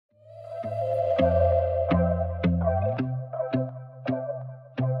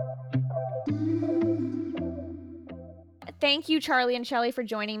Thank you, Charlie and Shelley, for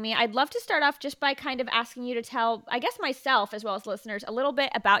joining me. I'd love to start off just by kind of asking you to tell, I guess, myself as well as listeners, a little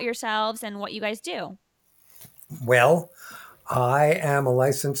bit about yourselves and what you guys do. Well, I am a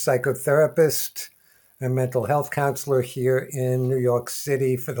licensed psychotherapist and mental health counselor here in New York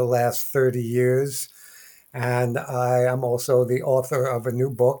City for the last 30 years. And I am also the author of a new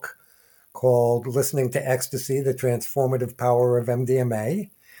book called Listening to Ecstasy, The Transformative Power of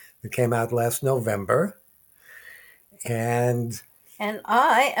MDMA, that came out last November. And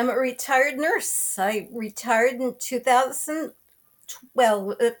I am a retired nurse. I retired in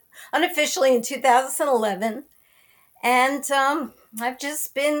 2012, unofficially in 2011. And I've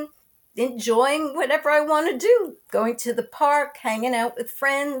just been enjoying whatever I want to do, going to the park, hanging out with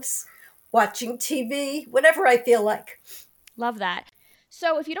friends, watching TV, whatever I feel like. Love that.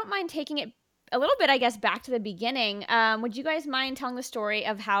 So if you don't mind taking it a little bit, I guess, back to the beginning, would you guys mind telling the story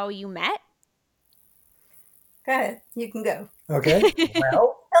of how you met? Go ahead. You can go. okay,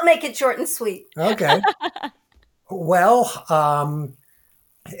 well, I'll make it short and sweet. okay. Well,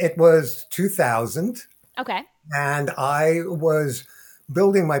 it was 2000. Okay. And I was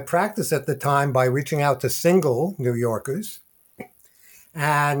building my practice at the time by reaching out to single New Yorkers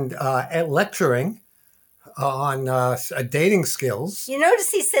and lecturing on dating skills. You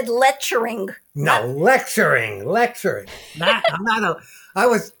notice he said lecturing. No, lecturing. Maybe I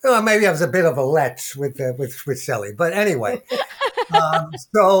was a bit of a lech with Shelley, but anyway.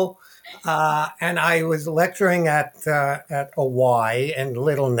 And I was lecturing at a Y in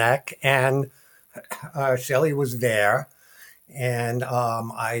Little Neck, and Shelley was there, and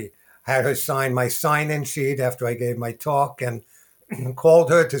I had her sign my sign-in sheet after I gave my talk, and called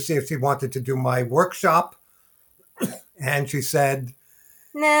her to see if she wanted to do my workshop. And she said,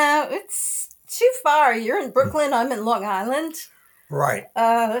 No, it's too far. You're in Brooklyn. I'm in Long Island. Right.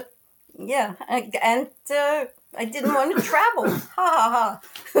 Yeah, and I didn't want to travel. Ha ha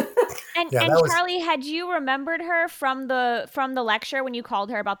ha. And Charlie, had you remembered her from the lecture when you called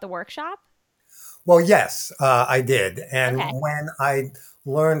her about the workshop? Well, yes, I did. And Okay. when I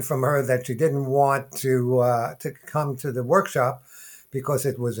learned from her that she didn't want to come to the workshop because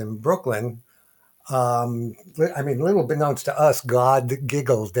it was in Brooklyn, little beknownst to us, God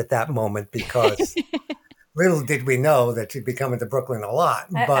giggled at that moment because little did we know that she'd be coming to Brooklyn a lot.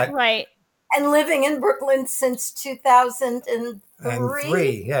 But right. And living in Brooklyn since 2003. And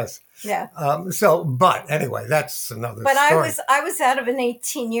 3, yes. Yeah. But anyway, that's another But story. I was out of an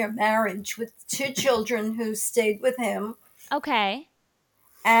 18-year marriage with 2 children who stayed with him. Okay.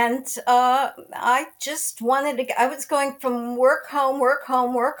 And I just wanted to, I was going from work, home.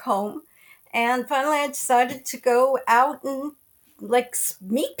 And finally I decided to go out and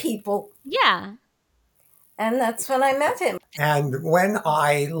meet people. Yeah. And that's when I met him. And when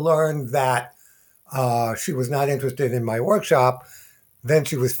I learned that she was not interested in my workshop, then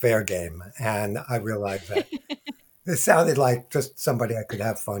she was fair game. And I realized that it sounded like just somebody I could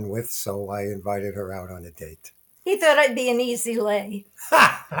have fun with. So I invited her out on a date. He thought I'd be an easy lay.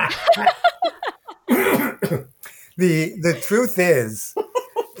 The truth is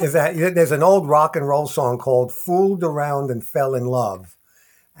that there's an old rock and roll song called Fooled Around and Fell in Love.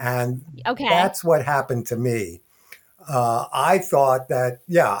 And that's what happened to me. I thought that,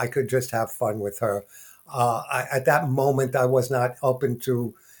 I could just have fun with her. At that moment, I was not open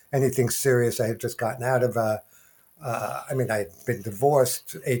to anything serious. I had just gotten out of I had been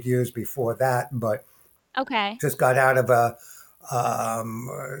divorced 8 years before that, but just got out of a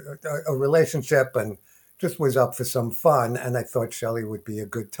relationship and just was up for some fun. And I thought Shelley would be a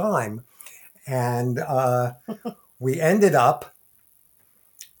good time. And we ended up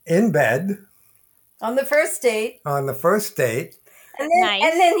in bed. On the first date. And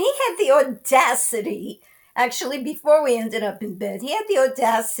then he had the audacity, actually, before we ended up in bed, he had the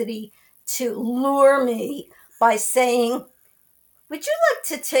audacity to lure me by saying, would you like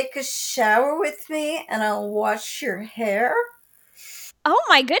to take a shower with me and I'll wash your hair? Oh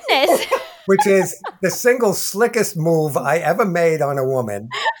my goodness. Which is the single slickest move I ever made on a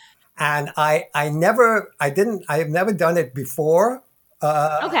woman. And I have never done it before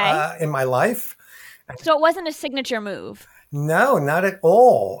in my life. So it wasn't a signature move. No, not at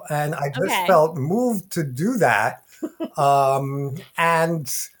all. And I just felt moved to do that. And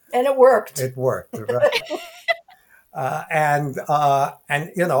it worked. It worked. Right? And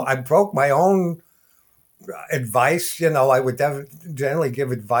I broke my own advice. I would generally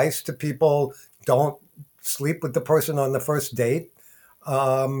give advice to people. Don't sleep with the person on the first date.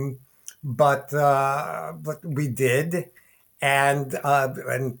 But we did. and gee,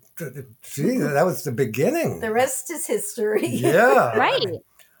 that was the beginning. The rest is history. Yeah, Right.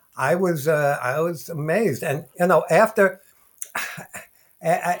 I was amazed, and after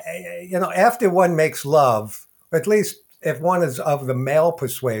after one makes love, at least if one is of the male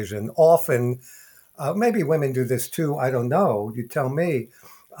persuasion, often maybe women do this too. I don't know. You tell me.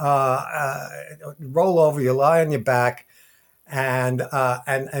 Roll over, you lie on your back, and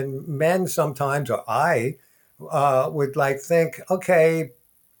men sometimes, or I would think, okay,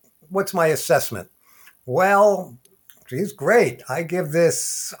 what's my assessment? Well, geez, great. I'll give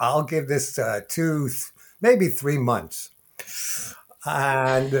this 2, maybe 3 months.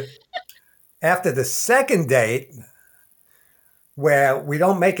 And after the second date, where we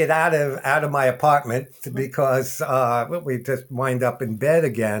don't make it out of my apartment because we just wind up in bed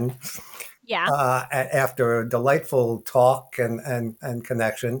again. Yeah. After a delightful talk and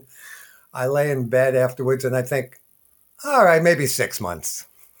connection, I lay in bed afterwards and I think, all right, maybe 6 months.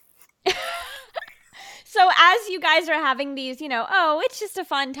 So as you guys are having these, it's just a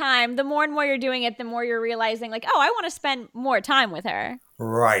fun time, the more and more you're doing it, the more you're realizing I want to spend more time with her.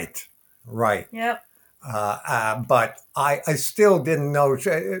 Right. Yep. But I still didn't know.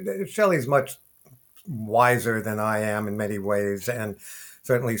 Shelley's much wiser than I am in many ways, and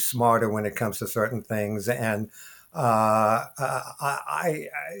certainly smarter when it comes to certain things. And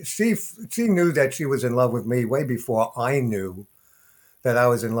she knew that she was in love with me way before I knew that I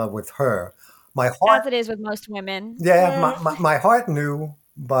was in love with her. My heart, as it is with most women. Yeah, my heart knew,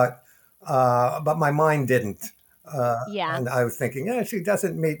 but my mind didn't. Yeah. And I was thinking, she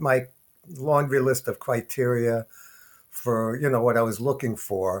doesn't meet my laundry list of criteria for what I was looking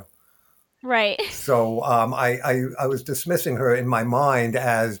for. Right. So I was dismissing her in my mind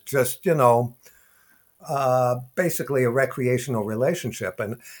as just basically a recreational relationship,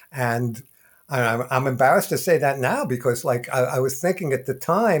 and I'm embarrassed to say that now because I was thinking at the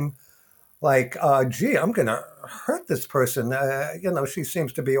time, gee, I'm gonna hurt this person. She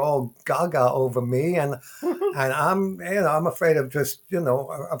seems to be all gaga over me, and I'm afraid of just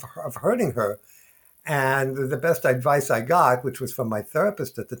of hurting her. And the best advice I got, which was from my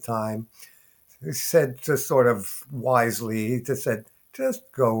therapist at the time, he said, just sort of wisely, he just said,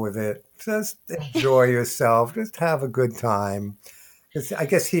 just go with it. Just enjoy yourself. Just have a good time. I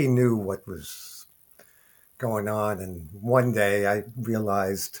guess he knew what was going on. And one day I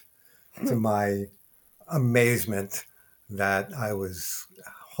realized, to my amazement, that I was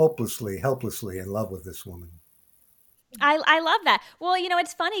hopelessly, helplessly in love with this woman. I love that. Well,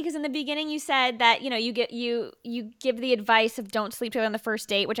 it's funny because in the beginning you said that, you give the advice of don't sleep together on the first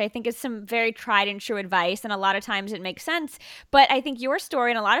date, which I think is some very tried and true advice. And a lot of times it makes sense. But I think your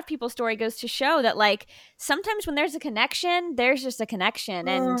story and a lot of people's story goes to show that sometimes when there's a connection, there's just a connection.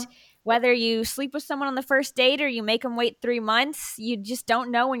 And whether you sleep with someone on the first date or you make them wait 3 months, you just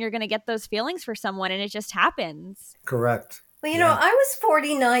don't know when you're going to get those feelings for someone. And it just happens. Correct. Well, I was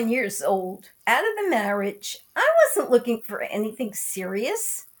 49 years old, out of the marriage. I wasn't looking for anything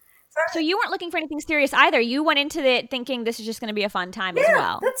serious. So you weren't looking for anything serious either. You went into it thinking this is just going to be a fun time as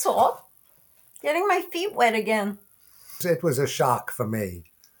well. That's all. Getting my feet wet again. It was a shock for me.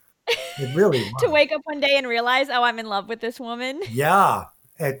 It really was. To wake up one day and realize, I'm in love with this woman. Yeah.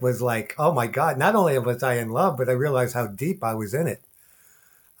 It was oh my God. Not only was I in love, but I realized how deep I was in it.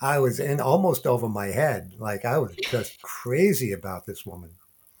 I was in almost over my head. I was just crazy about this woman.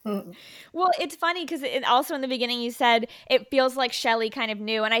 Well, it's funny because also in the beginning you said it feels like Shelley kind of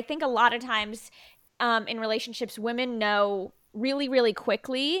knew. And I think a lot of times in relationships, women know really, really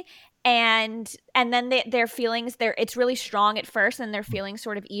quickly. And then their feelings, it's really strong at first and their feelings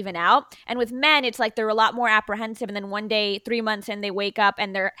sort of even out. And with men, it's they're a lot more apprehensive. And then one day, 3 months in, they wake up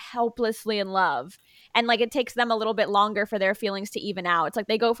and they're helplessly in love. And it takes them a little bit longer for their feelings to even out. It's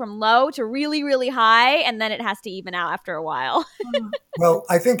they go from low to really, really high, and then it has to even out after a while. Well,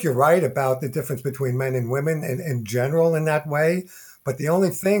 I think you're right about the difference between men and women in general in that way. But the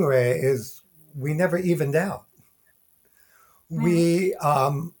only thing, Ray, is we never evened out. We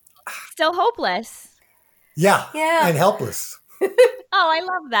still hopeless. Yeah. And helpless. Oh, I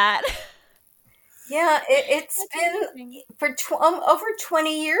love that. Yeah, it's been for over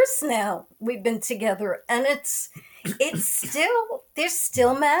 20 years now we've been together, and it's still, there's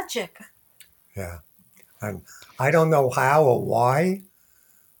still magic. Yeah. And I don't know how or why,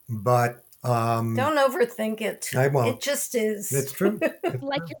 but don't overthink it. I won't. It just is. It's true.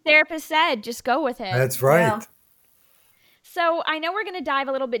 Like your therapist said, just go with it. That's right. Yeah. So I know we're going to dive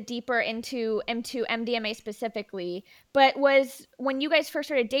a little bit deeper into MDMA specifically, but was when you guys first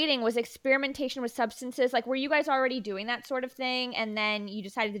started dating, was experimentation with substances like were you guys already doing that sort of thing, and then you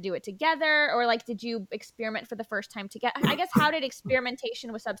decided to do it together, or like did you experiment for the first time together? I guess how did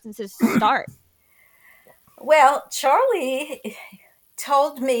experimentation with substances start? Well, Charlie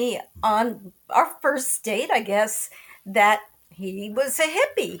told me on our first date, I guess, that he was a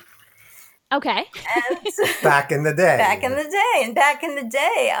hippie. Okay. And Back in the day. back in the day. And back in the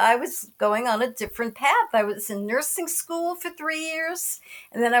day, I was going on a different path. I was in nursing school for 3 years,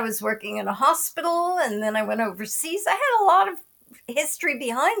 and then I was working in a hospital, and then I went overseas. I had a lot of history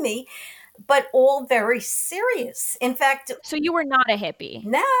behind me, but all very serious. In fact, So you were not a hippie.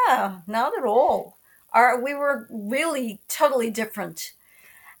 no, not at all. We were really totally different.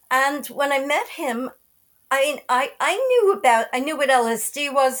 And when I met him, I knew what LSD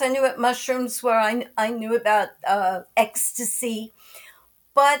was. I knew what mushrooms were. I knew about ecstasy,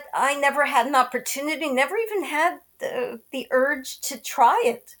 but I never had an opportunity. Never even had the urge to try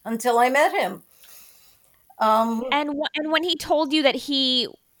it until I met him. And when he told you that he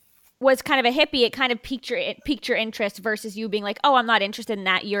was kind of a hippie, it kind of piqued your interest versus you being like, "Oh, I'm not interested in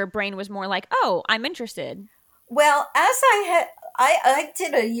that." Your brain was more like, "Oh, I'm interested." Well, as I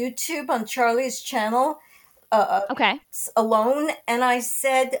did a YouTube on Charlie's channel Okay. alone, and I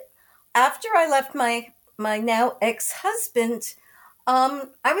said after I left my now ex-husband,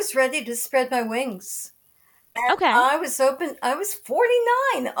 I was ready to spread my wings. And Okay. I was open. I was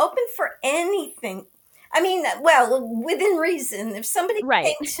 49, open for anything. I mean, well, within reason. If somebody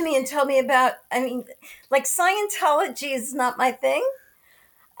Right. came to me and told me about, I mean, like Scientology is not my thing.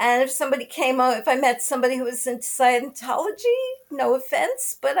 And if somebody if I met somebody who was into Scientology, no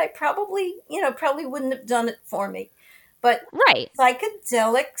offense, but I probably wouldn't have done it for me. But Right.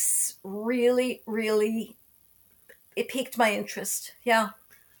 psychedelics really, really, it piqued my interest. Yeah.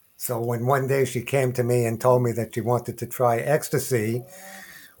 So when one day she came to me and told me that she wanted to try ecstasy,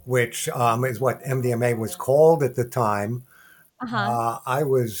 which is what MDMA was called at the time, Uh-huh. I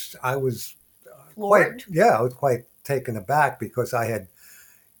was Floored. I was quite taken aback because I had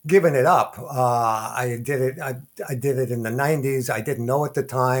given it up. I did it in the 90s. I didn't know at the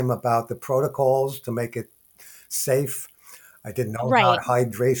time about the protocols to make it safe. I didn't know about Right.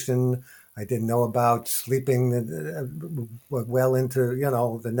 hydration. I didn't know about sleeping well into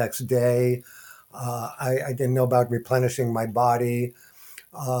the next day. I didn't know about replenishing my body.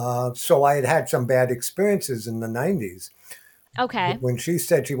 So I had had some bad experiences in the 90s. Okay. When she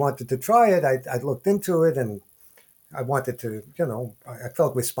said she wanted to try it, I looked into it, and I wanted to, I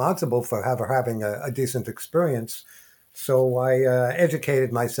felt responsible for having a decent experience. So I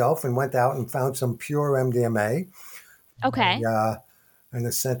educated myself and went out and found some pure MDMA. Okay. An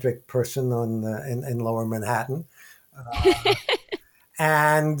eccentric person in Lower Manhattan,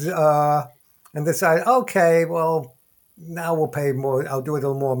 and decided, okay, well, now we'll pay more. I'll do it a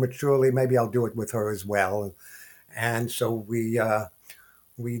little more maturely. Maybe I'll do it with her as well. And so we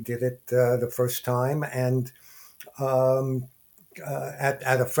did it the first time, and um,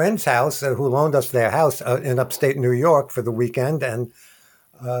 at a friend's house who loaned us their house in upstate New York for the weekend,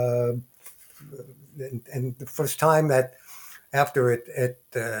 uh, and the first time that after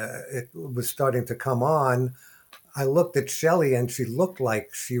it was starting to come on, I looked at Shelley, and she looked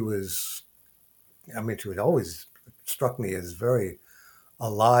like she was. I mean, she would always struck me as very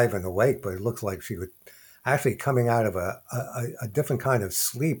alive and awake, but it looks like she was actually coming out of a different kind of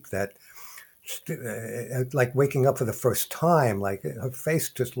sleep that, like waking up for the first time. Like her face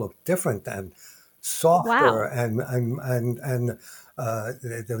just looked different and softer, Wow. and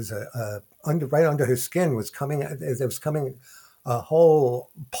there was right under her skin there was coming a whole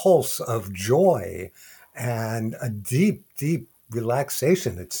pulse of joy and a deep, deep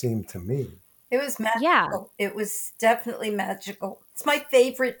relaxation, it seemed to me. It was Yeah. magical. It was definitely magical. It's my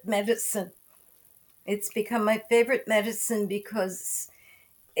favorite medicine. It's become my favorite medicine because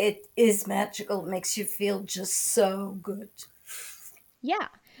it is magical. It makes you feel just so good. Yeah.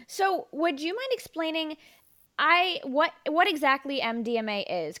 So, would you mind explaining what exactly MDMA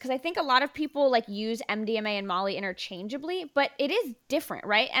is? Because I think a lot of people like use MDMA and Molly interchangeably, but it is different,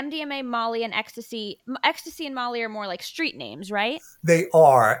 right? MDMA, Molly, and ecstasy and Molly are more like street names, right? They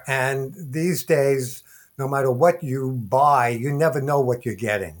are, and these days, no matter what you buy, you never know what you're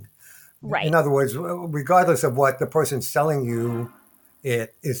getting. In Right. other words, regardless of what the person selling you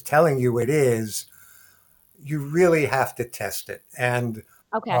it is telling you it is, you really have to test it. And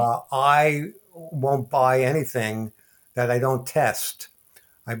Okay. I won't buy anything that I don't test.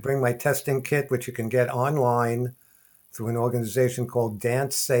 I bring my testing kit, which you can get online through an organization called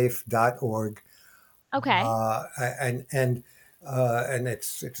dancesafe.org. Okay. And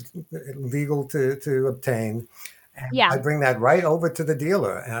it's legal to obtain. And I Yeah. bring that right over to the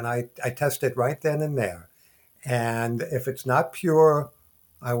dealer, and I test it right then and there. And if it's not pure,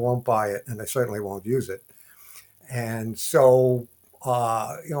 I won't buy it, and I certainly won't use it. And so,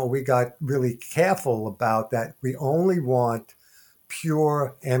 we got really careful about that. We only want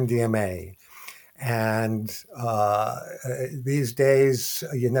pure MDMA. And these days,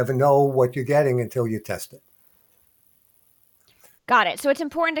 you never know what you're getting until you test it. Got it. So it's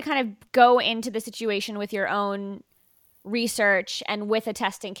important to kind of go into the situation with your own research and with a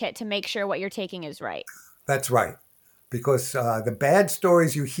testing kit to make sure what you're taking is right. That's right. Because the bad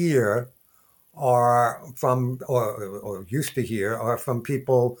stories you hear are from, or used to hear, are from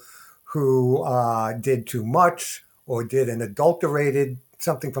people who did too much or did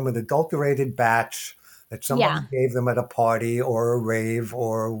something from an adulterated batch that somebody Yeah. gave them at a party or a rave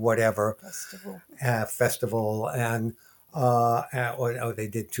or whatever festival, and or they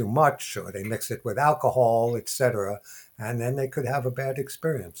did too much, or they mix it with alcohol, etc., and then they could have a bad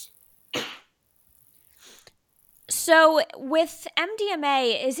experience. So with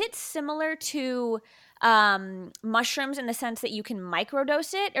MDMA, is it similar to mushrooms in the sense that you can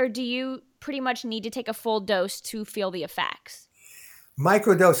microdose it, or do you pretty much need to take a full dose to feel the effects?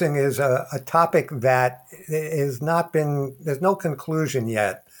 Microdosing is a topic that has not been, there's no conclusion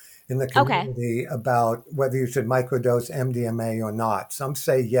yet in the Okay. community about whether you should microdose MDMA or not. Some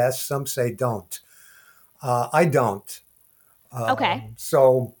say yes, some say don't. I don't. Okay.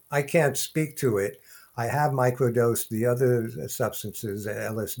 So I can't speak to it. I have microdosed the other substances,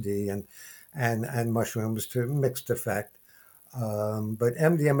 LSD and mushrooms, to mixed effect. But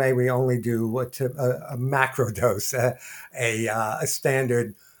MDMA, we only do a macro dose, a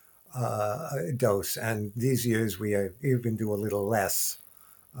standard dose. And these years, we even do a little less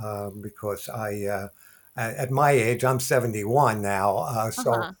because at my age, I'm 71 now,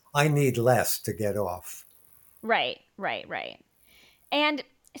 so Uh-huh. I need less to get off. Right, right, right. And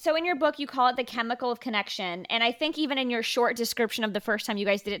so in your book, you call it the chemical of connection. And I think even in your short description of the first time you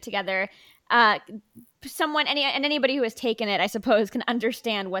guys did it together, uh, anybody who has taken it, I suppose, can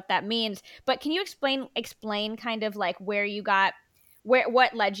understand what that means. But can you explain kind of like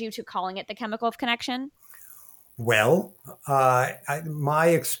what led you to calling it the chemical of connection? Well, my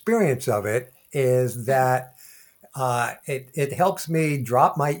experience of it is that it helps me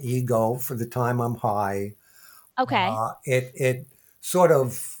drop my ego for the time I'm high. Okay. It sort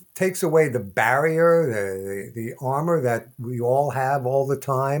of takes away the barrier, the armor that we all have all the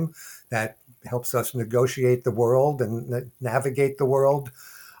time, that helps us negotiate the world and navigate the world,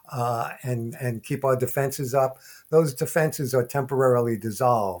 and keep our defenses up. Those defenses are temporarily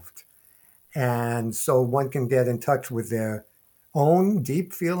dissolved, and so one can get in touch with their own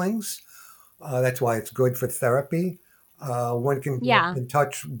deep feelings. That's why it's good for therapy. One can get Yeah. in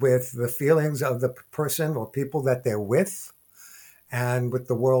touch with the feelings of the person or people that they're with and with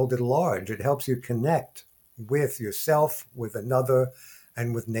the world at large. It helps you connect with yourself, with another,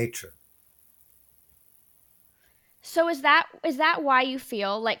 and with nature. So is that why you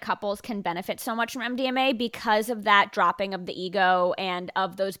feel like couples can benefit so much from MDMA because of that dropping of the ego and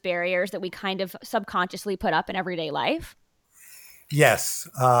of those barriers that we kind of subconsciously put up in everyday life? Yes,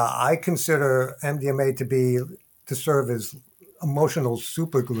 I consider MDMA to serve as emotional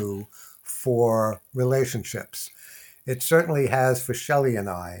superglue for relationships. It certainly has for Shelley and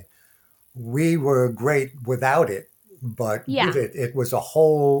I. We were great without it, but with Yeah. it, it was a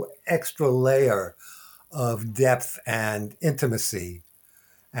whole extra layer of depth and intimacy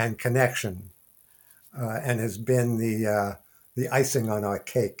and connection, and has been the icing on our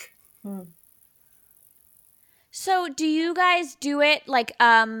cake. Hmm. So do you guys do it like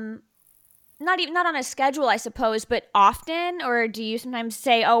not on a schedule, I suppose, but often, or do you sometimes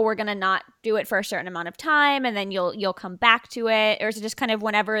say, "Oh, we're gonna not do it for a certain amount of time," and then you'll come back to it, or is it just kind of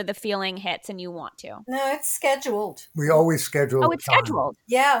whenever the feeling hits and you want to? No, it's scheduled. We always Oh, schedule it's time. scheduled.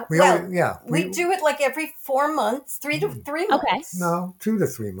 Yeah. We Well, always, yeah, we do it like every 4 months, 3 to 3 Okay. months. no, 2 to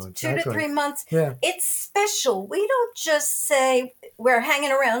 3 months, 2 to 3 months. Yeah, It's special. We don't just say we're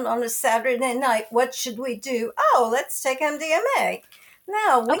hanging around on a Saturday night. What should we do? Oh, let's take MDMA.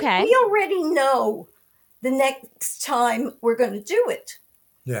 No, Okay. we already know the next time we're going to do it.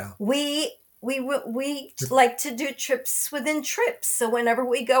 yeah. We like to do trips within trips. So whenever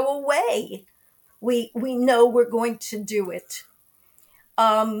we go away, we know we're going to do it.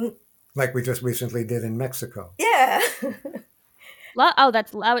 Like we just recently did in Mexico. Yeah.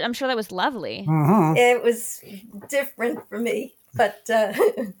 I'm sure that was lovely. Mm-hmm. It was different for me, but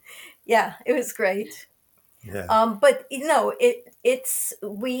yeah, it was great. Yeah. But you know, it's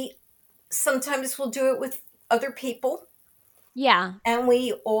we sometimes we'll do it with other people. Yeah. And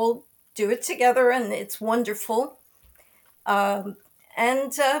we all do it together, and it's wonderful. And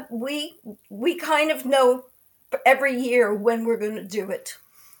we kind of know every year when we're going to do it.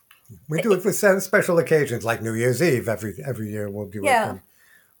 We do it for special occasions like New Year's Eve. Every year we'll do it. Yeah.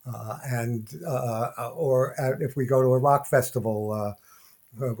 Or if we go to a rock festival,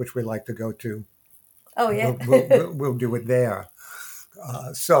 which we like to go to, Oh, yeah. we'll do it there.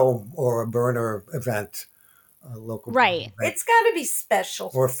 Or a burner event, a local Right. event, It's got to be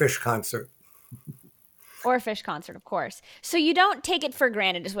special. or a fish concert. Or a fish concert, of course. So you don't take it for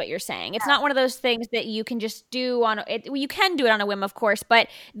granted, is what you're saying. It's not one of those things that you can just do on it. You can do it on a whim, of course, but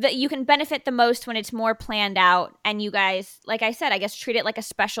that you can benefit the most when it's more planned out. And you guys, like I said, I guess treat it like a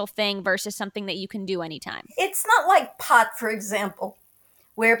special thing versus something that you can do anytime. It's not like pot, for example,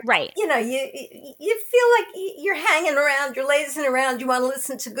 where right. You feel like you're hanging around, you're lazing around, you want to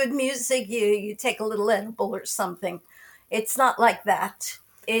listen to good music, you take a little edible or something. It's not like that.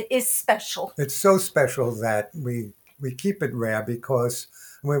 It is special. It's so special that we keep it rare because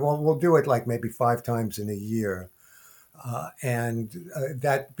we'll do it like maybe 5 times in a year.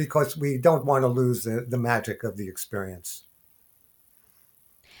 That because we don't want to lose the magic of the experience.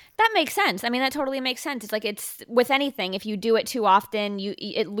 That makes sense. I mean, that totally makes sense. It's like it's with anything. If you do it too often,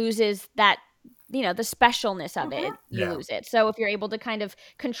 it loses that, the specialness of it. You lose it. So if you're able to kind of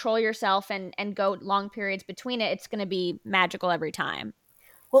control yourself and go long periods between it, it's going to be magical every time.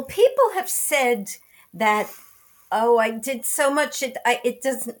 Well, people have said that, oh, I did so much, it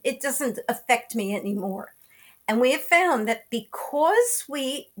doesn't affect me anymore. And we have found that because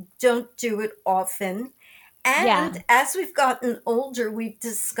we don't do it often, and as we've gotten older, we've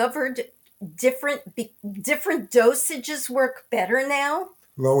discovered different dosages work better now.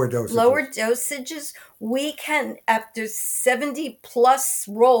 Lower dosages. We can, after 70 plus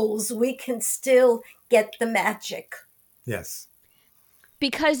rolls, we can still get the magic. Yes.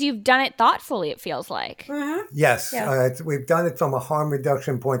 Because you've done it thoughtfully, it feels like. Mm-hmm. Yes. We've done it from a harm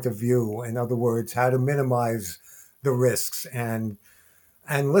reduction point of view. In other words, how to minimize the risks and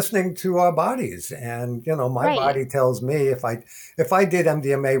listening to our bodies. And, my body tells me if I did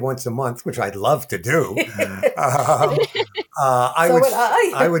MDMA once a month, which I'd love to do, I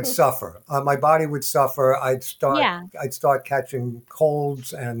would suffer. My body would suffer. I'd start catching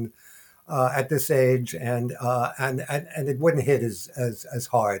colds and at this age, and it wouldn't hit as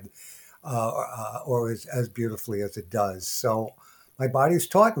hard or as beautifully as it does. So my body's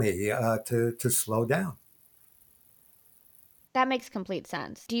taught me to slow down. That makes complete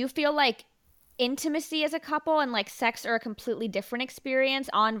sense. Do you feel like intimacy as a couple and like sex are a completely different experience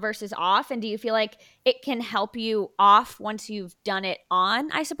on versus off? And do you feel like it can help you off once you've done it on,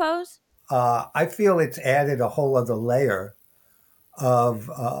 I suppose? I feel it's added a whole other layer of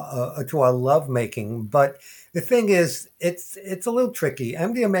to our lovemaking. But the thing is, it's a little tricky.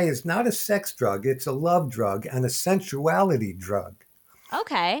 MDMA is not a sex drug. It's a love drug and a sensuality drug.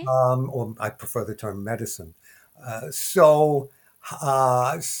 Okay. Or I prefer the term medicine. So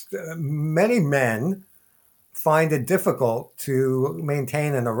many men find it difficult to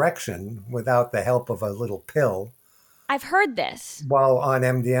maintain an erection without the help of a little pill. I've heard this. While on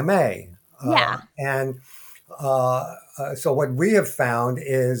MDMA. So what we have found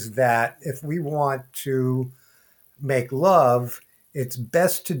is that if we want to make love, it's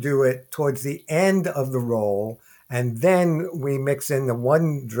best to do it towards the end of the roll. And then we mix in the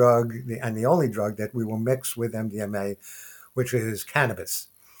one drug and the only drug that we will mix with MDMA, which is cannabis.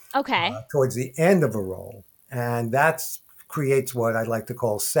 Okay. Towards the end of a roll. And that creates what I like to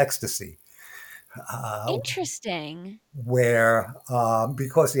call sextasy. Interesting. Where,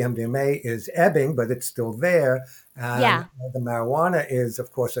 because the MDMA is ebbing, but it's still there. And the marijuana is,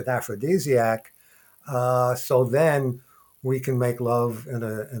 of course, an aphrodisiac. So then we can make love in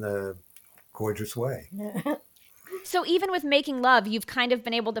a gorgeous way. So even with making love, you've kind of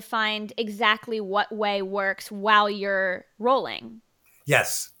been able to find exactly what way works while you're rolling.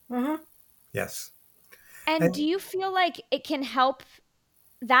 Yes. Mm-hmm. Yes. And do you feel like it can help,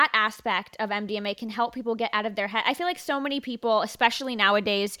 that aspect of MDMA can help people get out of their head? I feel like so many people, especially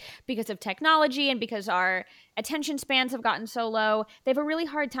nowadays, because of technology and because our attention spans have gotten so low, they have a really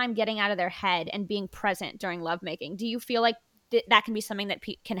hard time getting out of their head and being present during lovemaking. Do you feel like that can be something that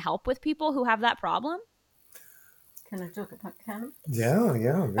can help with people who have that problem? Can I talk about cannabis? Yeah.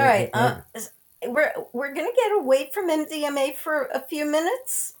 All right. We're going to get away from MDMA for a few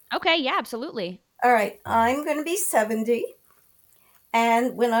minutes. Okay. Yeah, absolutely. All right. I'm going to be 70.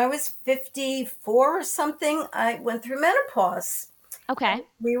 And when I was 54 or something, I went through menopause. Okay.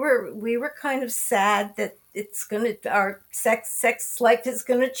 We were kind of sad that it's gonna our sex life is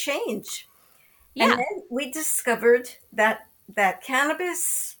gonna change. And Yeah. then we discovered that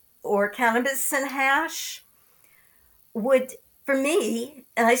cannabis or cannabis and hash would, for me,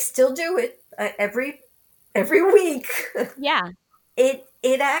 and I still do it every week. Yeah.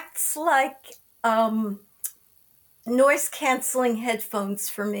 It acts like noise canceling headphones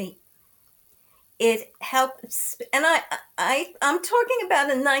for me. It helps, and I'm talking about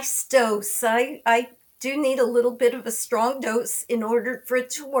a nice dose. I do need a little bit of a strong dose in order for it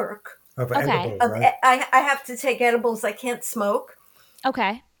to work. Of Okay. edibles, right? I have to take edibles. I can't smoke.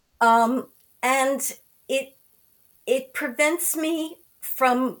 Okay. Um, and it it prevents me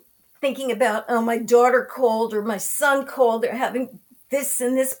from thinking about, oh, my daughter called or my son called, they're having this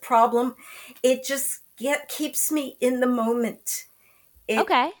and this problem. It just keeps me in the moment. It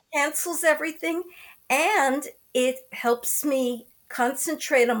Okay. cancels everything, and it helps me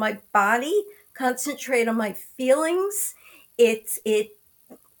concentrate on my body, concentrate on my feelings. It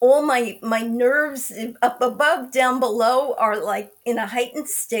all my nerves up above, down below are like in a heightened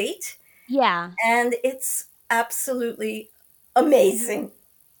state, Yeah. and it's absolutely amazing.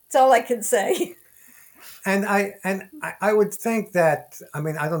 That's all I can say. And I would think that, I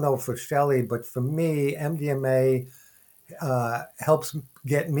mean, I don't know for Shelley, but for me, MDMA helps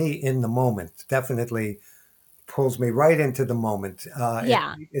get me in the moment. Definitely pulls me right into the moment.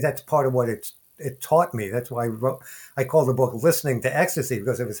 Yeah. That's part of what it taught me. That's why I call the book "Listening to Ecstasy"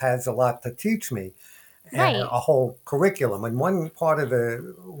 because has a lot to teach me, and Right. a whole curriculum. And one part of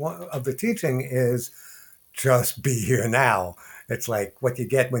the teaching is just be here now. It's like what you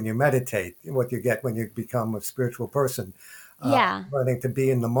get when you meditate, what you get when you become a spiritual person, Yeah. learning to be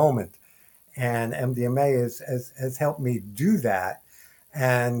in the moment. And MDMA has helped me do that.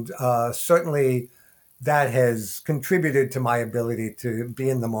 And certainly that has contributed to my ability to be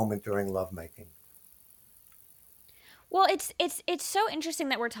in the moment during lovemaking. Well, it's so interesting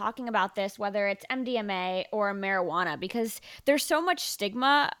that we're talking about this, whether it's MDMA or marijuana, because there's so much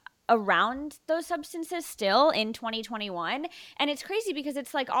stigma around those substances still in 2021. And it's crazy because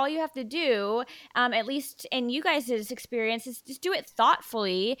it's like all you have to do, at least in you guys' experience, is just do it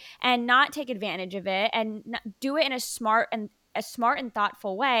thoughtfully and not take advantage of it, and do it in a smart and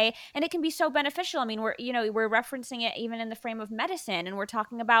thoughtful way, and it can be so beneficial. I mean, we're referencing it even in the frame of medicine, and we're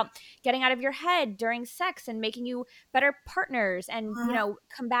talking about getting out of your head during sex and making you better partners, and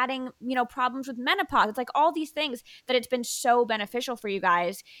combating problems with menopause. It's like all these things that it's been so beneficial for you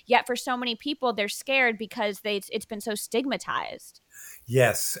guys, yet for so many people they're scared because it's been so stigmatized.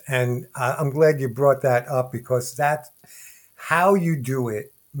 Yes, and I'm glad you brought that up because that's how you do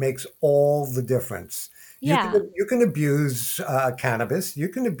it makes all the difference. Yeah. You can abuse cannabis, you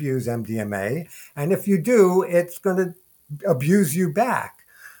can abuse MDMA, and if you do, it's going to abuse you back.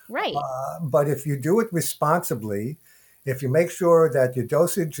 Right. But if you do it responsibly, if you make sure that your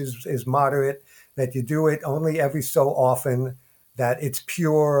dosage is moderate, that you do it only every so often, that it's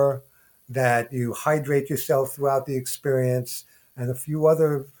pure, that you hydrate yourself throughout the experience, and a few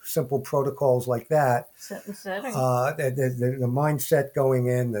other simple protocols like that. Set and setting. The mindset going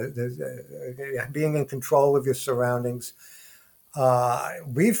in, being in control of your surroundings.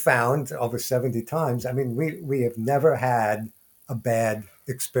 We've found over 70 times, I mean, we have never had a bad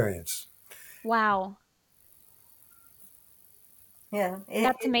experience. Wow. Yeah.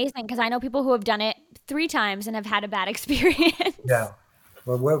 That's amazing, because I know people who have done it 3 times and have had a bad experience. Yeah.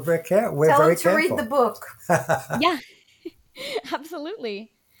 Well, we're Tell very them to read the careful. book. Yeah.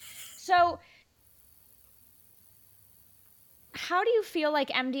 Absolutely. So how do you feel like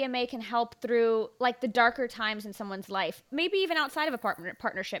MDMA can help through like the darker times in someone's life? Maybe even outside of a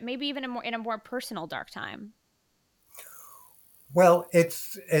partnership, maybe even in a more personal dark time. Well, it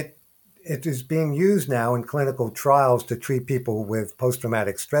is being used now in clinical trials to treat people with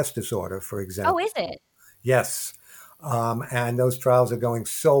post-traumatic stress disorder, for Oh, example. is it? Yes. And those trials are going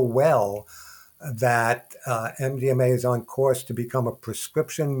so well that MDMA is on course to become a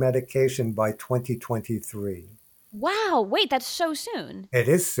prescription medication by 2023. Wow, wait, that's so soon. It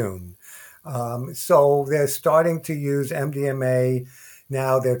is soon. So they're starting to use MDMA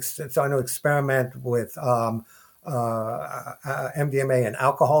now. They're starting to experiment with MDMA and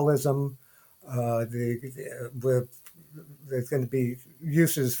alcoholism. There's going to be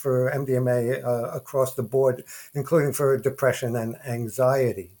uses for MDMA across the board, including for depression and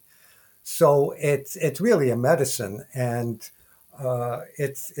anxiety. So it's really a medicine, and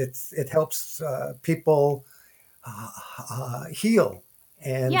it helps people heal.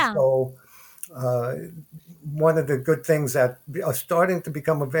 And Yeah. so, uh, one of the good things that are starting to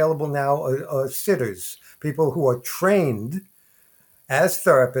become available now are sitters, people who are trained as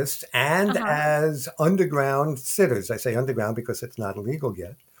therapists and Uh-huh. as underground sitters. I say underground because it's not illegal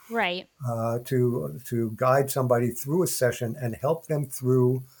yet. Right. To guide somebody through a session and help them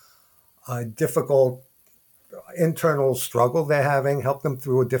through a difficult internal struggle they're having, help them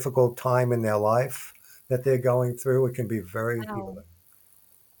through a difficult time in their life that they're going through. It can be very Wow. healing.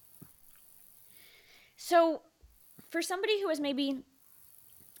 So, for somebody who has maybe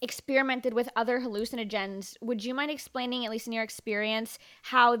experimented with other hallucinogens, would you mind explaining, at least in your experience,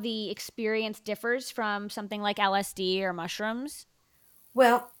 how the experience differs from something like LSD or mushrooms?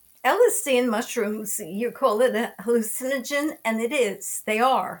 Well, LSD and mushrooms, you call it a hallucinogen, and it is. They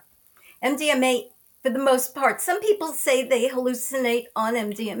are. MDMA, for the most part, some people say they hallucinate on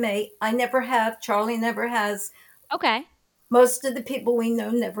MDMA. I never have. Charlie never has. Okay. Most of the people we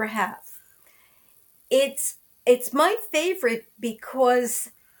know never have. It's it's my favorite because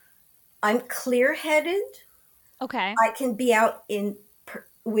I'm clear-headed. Okay. I can be out in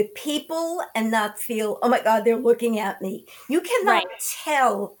with people and not feel, oh my God, they're looking at me. You cannot Right.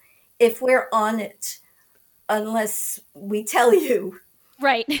 tell if we're on it unless we tell you.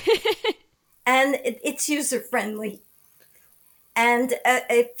 Right. And it's user friendly. And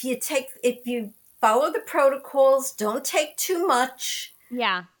if you follow the protocols, don't take too much.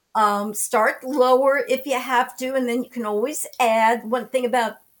 Yeah. Start lower if you have to, and then you can always add. One thing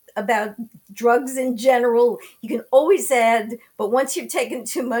about drugs in general, you can always add, but once you've taken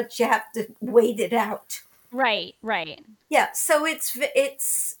too much, you have to wait it out. Right. Right. Yeah, so it's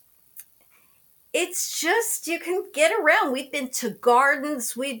just you can get around. We've been to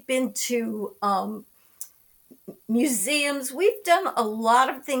gardens, we've been to museums, we've done a lot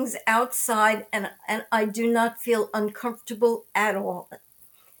of things outside, and I do not feel uncomfortable at all.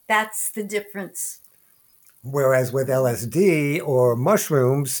 That's the difference. Whereas with LSD or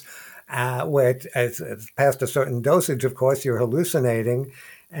mushrooms, where it's past a certain dosage, of course, you're hallucinating.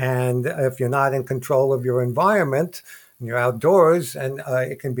 And if you're not in control of your environment, you're outdoors, and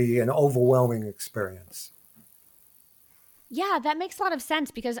it can be an overwhelming experience. Yeah, that makes a lot of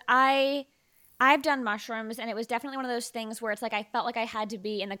sense because I've done mushrooms and it was definitely one of those things where it's like I felt like I had to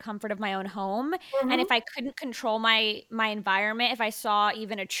be in the comfort of my own home, and Mm-hmm. if I couldn't control my environment, if I saw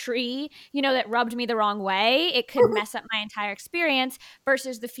even a tree, that rubbed me the wrong way, it could mess up my entire experience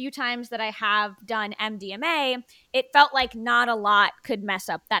versus the few times that I have done MDMA, it felt like not a lot could mess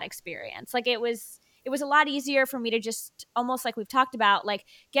up that experience. Like it was a lot easier for me to just almost like we've talked about, like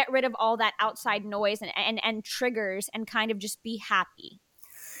get rid of all that outside noise and triggers and kind of just be happy.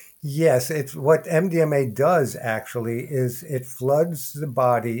 Yes, it's what MDMA does actually is it floods the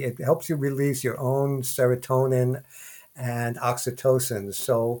body. It helps you release your own serotonin and oxytocin.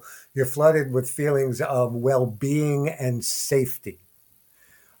 So you're flooded with feelings of well-being and safety,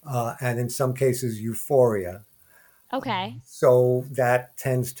 and in some cases, euphoria. Okay. So that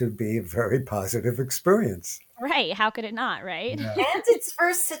tends to be a very positive experience. Right. How could it not, right? Yeah. And it's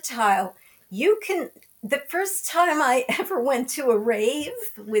versatile. You can. The first time I ever went to a rave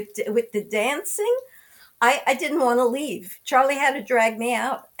with the dancing, I didn't want to leave. Charlie had to drag me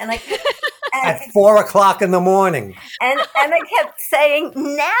out, and I kept and At 4 o'clock in the morning. I kept saying,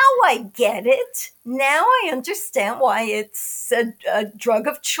 "Now I get it. Now I understand why it's a drug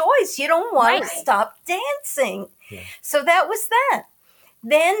of choice. You don't want to Right. stop dancing." Yeah. So that was that.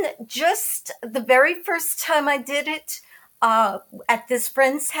 Then, just the very first time I did it at this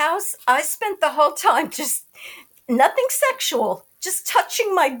friend's house, I spent the whole time just nothing sexual, just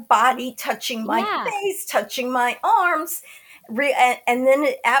touching my body, touching my Yeah. face, touching my arms. And then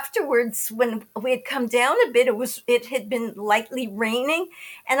afterwards, when we had come down a bit, it had been lightly raining,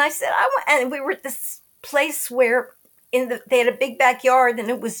 and I said, and we were at this place where they had a big backyard and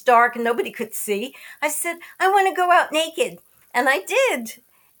it was dark and nobody could see. I said, I want to go out naked. And I did.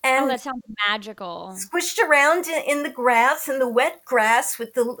 Oh, And that sounds magical. squished around in the grass, in the wet grass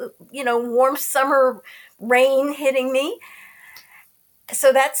with the, warm summer rain hitting me.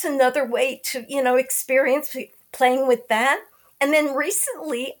 So that's another way to, experience playing with that. And then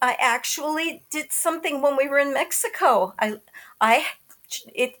recently I actually did something when we were in Mexico. I,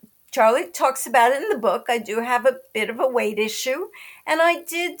 it, Charlie talks about it in the book. I do have a bit of a weight issue, and I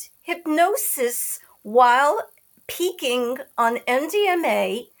did hypnosis while peaking on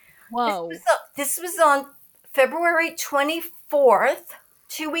MDMA. Whoa. This was on February 24th,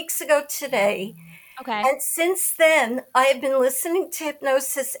 2 weeks ago today. Okay. And since then, I have been listening to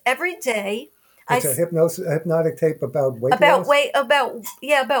hypnosis every day. It's a hypnotic tape about weight About loss. weight,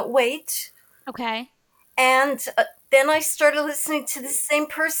 about weight. Okay. And then I started listening to the same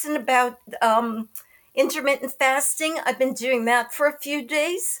person about intermittent fasting. I've been doing that for a few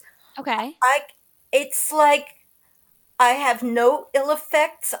days. Okay. It's like I have no ill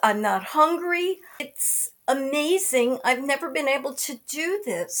effects. I'm not hungry. It's amazing. I've never been able to do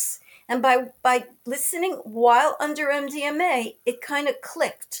this. And by listening while under MDMA, it kind of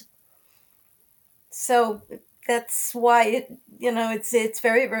clicked. So that's why it's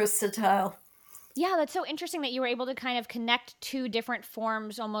very versatile. Yeah, that's so interesting that you were able to kind of connect two different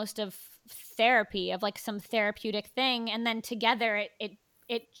forms almost of therapy, of like some therapeutic thing, and then together it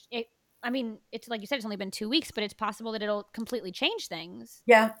I mean, it's like you said, it's only been 2 weeks, but it's possible that it'll completely change things.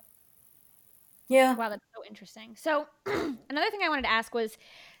 Yeah. Yeah. Wow, that's so interesting. So, another thing I wanted to ask was,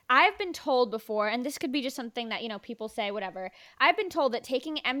 I've been told before, and this could be just something that, people say, whatever. I've been told that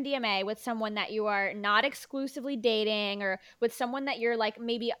taking MDMA with someone that you are not exclusively dating, or with someone that you're like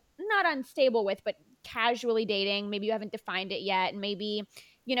maybe not unstable with, but casually dating, maybe you haven't defined it yet, and maybe,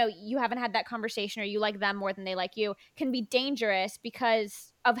 you haven't had that conversation, or you like them more than they like you, can be dangerous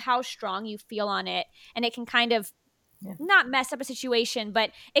because of how strong you feel on it. And it can kind of Yeah. not mess up a situation,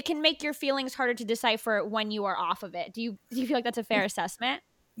 but it can make your feelings harder to decipher when you are off of it. Do you feel like that's a fair assessment?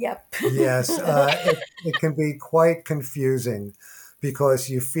 Yep. Yes, it can be quite confusing because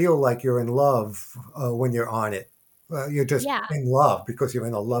you feel like you're in love when you're on it. You're just Yeah. in love because you're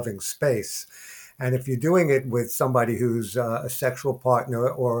in a loving space. And if you're doing it with somebody who's a sexual partner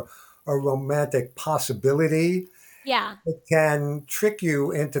or a romantic possibility, Yeah. it can trick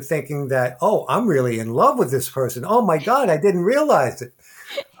you into thinking that, oh, I'm really in love with this person. Oh my God, I didn't realize it.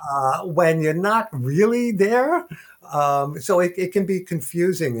 When you're not really there. So it can be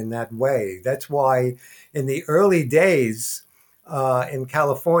confusing in that way. That's why in the early days in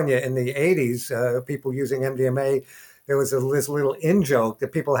California in the 80s, people using MDMA, there was this little in joke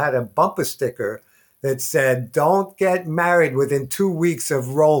that people had a bumper sticker that said, don't get married within 2 weeks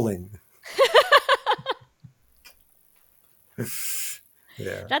of rolling.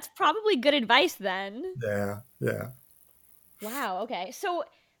 Yeah, That's probably good advice then. yeah, yeah. Wow, okay. So,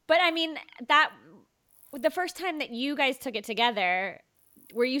 but I mean, that the first time that you guys took it together,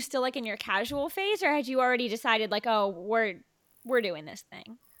 were you still like in your casual phase, or had you already decided like, "Oh, we're doing this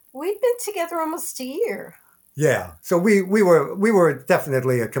thing?" We've been together almost a year. Yeah. So we were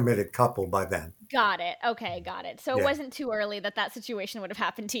definitely a committed couple by then. Got it. Okay, got it. So it Yeah. wasn't too early that situation would have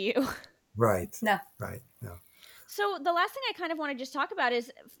happened to you. Right. No. Right. No. So the last thing I kind of want to just talk about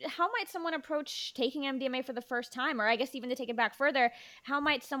is, how might someone approach taking MDMA for the first time, or I guess even to take it back further, how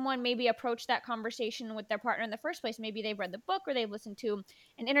might someone maybe approach that conversation with their partner in the first place? Maybe they've read the book, or they've listened to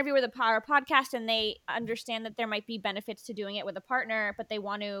an interview with a podcast, and they understand that there might be benefits to doing it with a partner, but they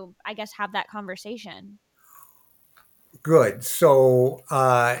want to, I guess, have that conversation. Good. So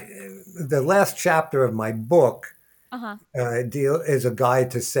the last chapter of my book Uh-huh. deal is a guide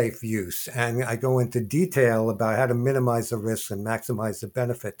to safe use, and I go into detail about how to minimize the risks and maximize the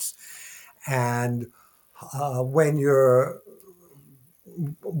benefits. And when you're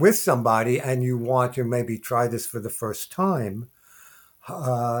with somebody and you want to maybe try this for the first time,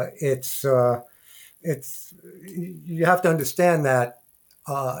 it's you have to understand that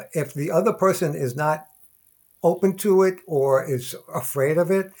if the other person is not open to it or is afraid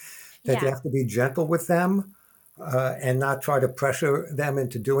of it, that you Yeah. have to be gentle with them and not try to pressure them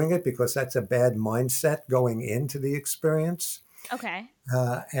into doing it because that's a bad mindset going into the experience. Okay.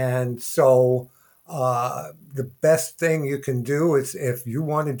 And so the best thing you can do is if you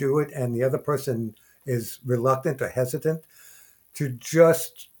want to do it and the other person is reluctant or hesitant, to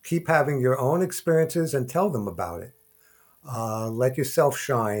just keep having your own experiences and tell them about it. Let yourself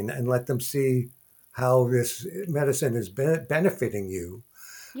shine and let them see how this medicine is benefiting you.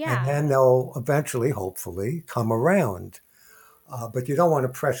 And Yeah. then they'll eventually, hopefully, come around. But you don't want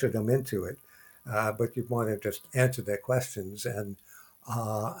to pressure them into it. But you want to just answer their questions and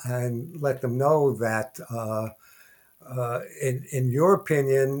let them know that, in your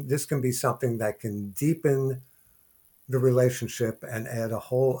opinion, this can be something that can deepen the relationship and add a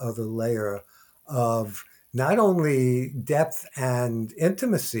whole other layer of not only depth and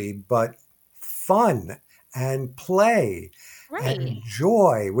intimacy, but fun and play Right. and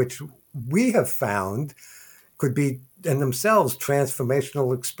joy, which we have found could be in themselves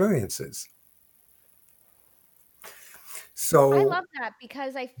transformational experiences. I So, love that,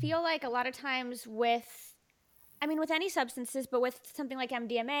 because I feel like a lot of times with any substances, but with something like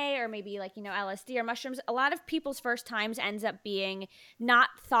MDMA, or maybe like, LSD or mushrooms, a lot of people's first times ends up being not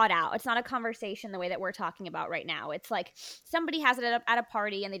thought out. It's not a conversation the way that we're talking about right now. It's like somebody has it at a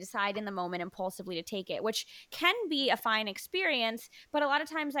party and they decide in the moment impulsively to take it, which can be a fine experience. But a lot of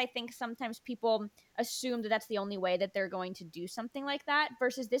times I think sometimes people assume that that's the only way that they're going to do something like that,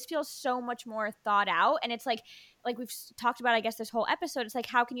 versus this feels so much more thought out. And it's like, like we've talked about, I guess, this whole episode, it's like,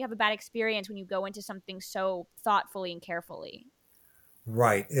 how can you have a bad experience when you go into something so thoughtfully and carefully?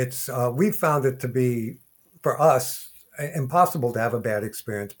 Right. It's we found it to be, for us, impossible to have a bad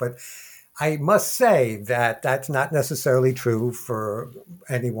experience. But I must say that that's not necessarily true for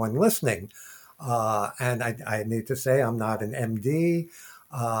anyone listening. And I need to say I'm not an MD.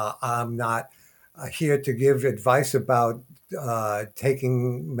 I'm not here to give advice about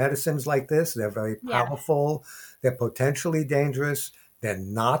taking medicines like this. They're very Yeah. powerful. They're potentially dangerous. They're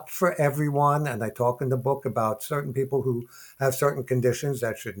not for everyone. And I talk in the book about certain people who have certain conditions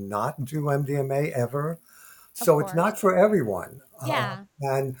that should not do MDMA ever. Of So it's course. not for everyone. Yeah.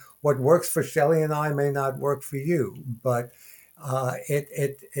 And what works for Shelley and I may not work for you. But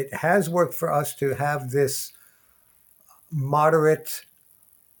it has worked for us to have this moderate,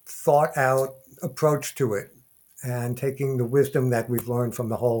 thought out approach to it, and taking the wisdom that we've learned from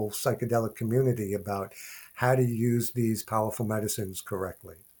the whole psychedelic community about how to use these powerful medicines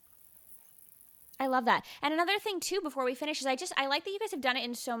correctly. I love that. And another thing too, before we finish, is I like that you guys have done it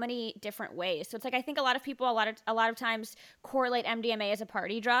in so many different ways. So it's like, I think a lot of people a lot of times correlate MDMA as a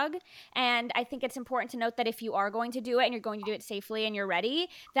party drug, and I think it's important to note that if you are going to do it and you're going to do it safely and you're ready,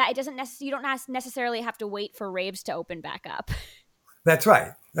 that it doesn't you don't necessarily have to wait for raves to open back up. That's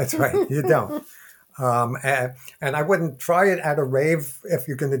right. That's right. You don't. And I wouldn't try it at a rave if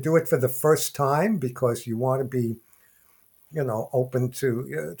you're going to do it for the first time, because you want to be, open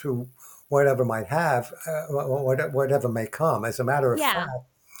to whatever might whatever may come. As a matter of Yeah. fact,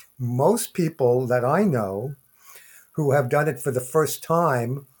 most people that I know who have done it for the first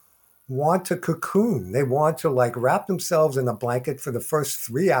time want to cocoon. They want to like wrap themselves in a blanket for the first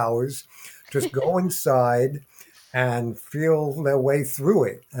 3 hours, just go inside and feel their way through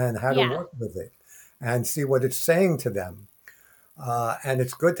it and how to Yeah. work with it and see what it's saying to them. And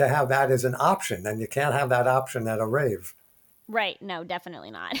it's good to have that as an option, and you can't have that option at a rave. Right. No,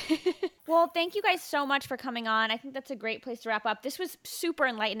 definitely not. Well, thank you guys so much for coming on. I think that's a great place to wrap up. This was super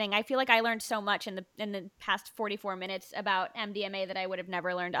enlightening. I feel like I learned so much in the past 44 minutes about MDMA that I would have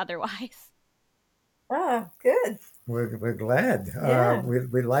never learned otherwise. Oh, good. We're glad. Yeah.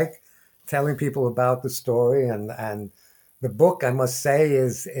 We like telling people about the story, and the book, I must say,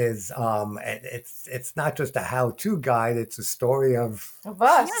 is it's not just a how-to guide. It's a story of Of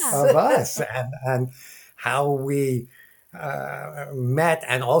us. Yeah. us and how we met,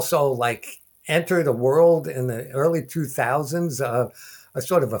 and also like entered a world in the early 2000s, a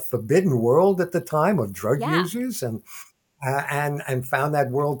sort of a forbidden world at the time of drug Yeah. users, and found that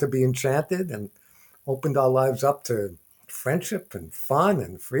world to be enchanted, and opened our lives up to friendship and fun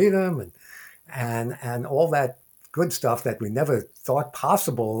and freedom and all that good stuff that we never thought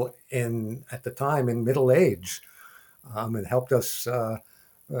possible at the time in middle age. It helped us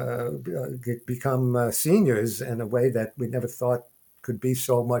become seniors in a way that we never thought could be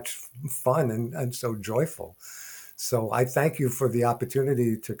so much fun and so joyful. So I thank you for the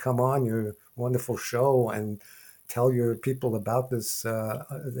opportunity to come on your wonderful show and tell your people about this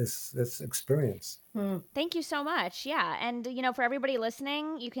experience. Thank you so much. Yeah. And, for everybody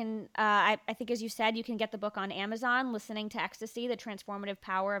listening, you can, I think, as you said, you can get the book on Amazon, Listening to Ecstasy, The Transformative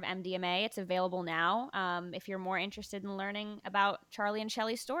Power of MDMA. It's available now if you're more interested in learning about Charlie and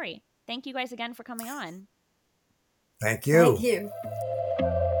Shelley's story. Thank you guys again for coming on. Thank you. Thank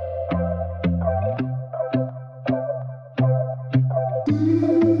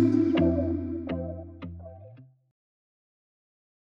you.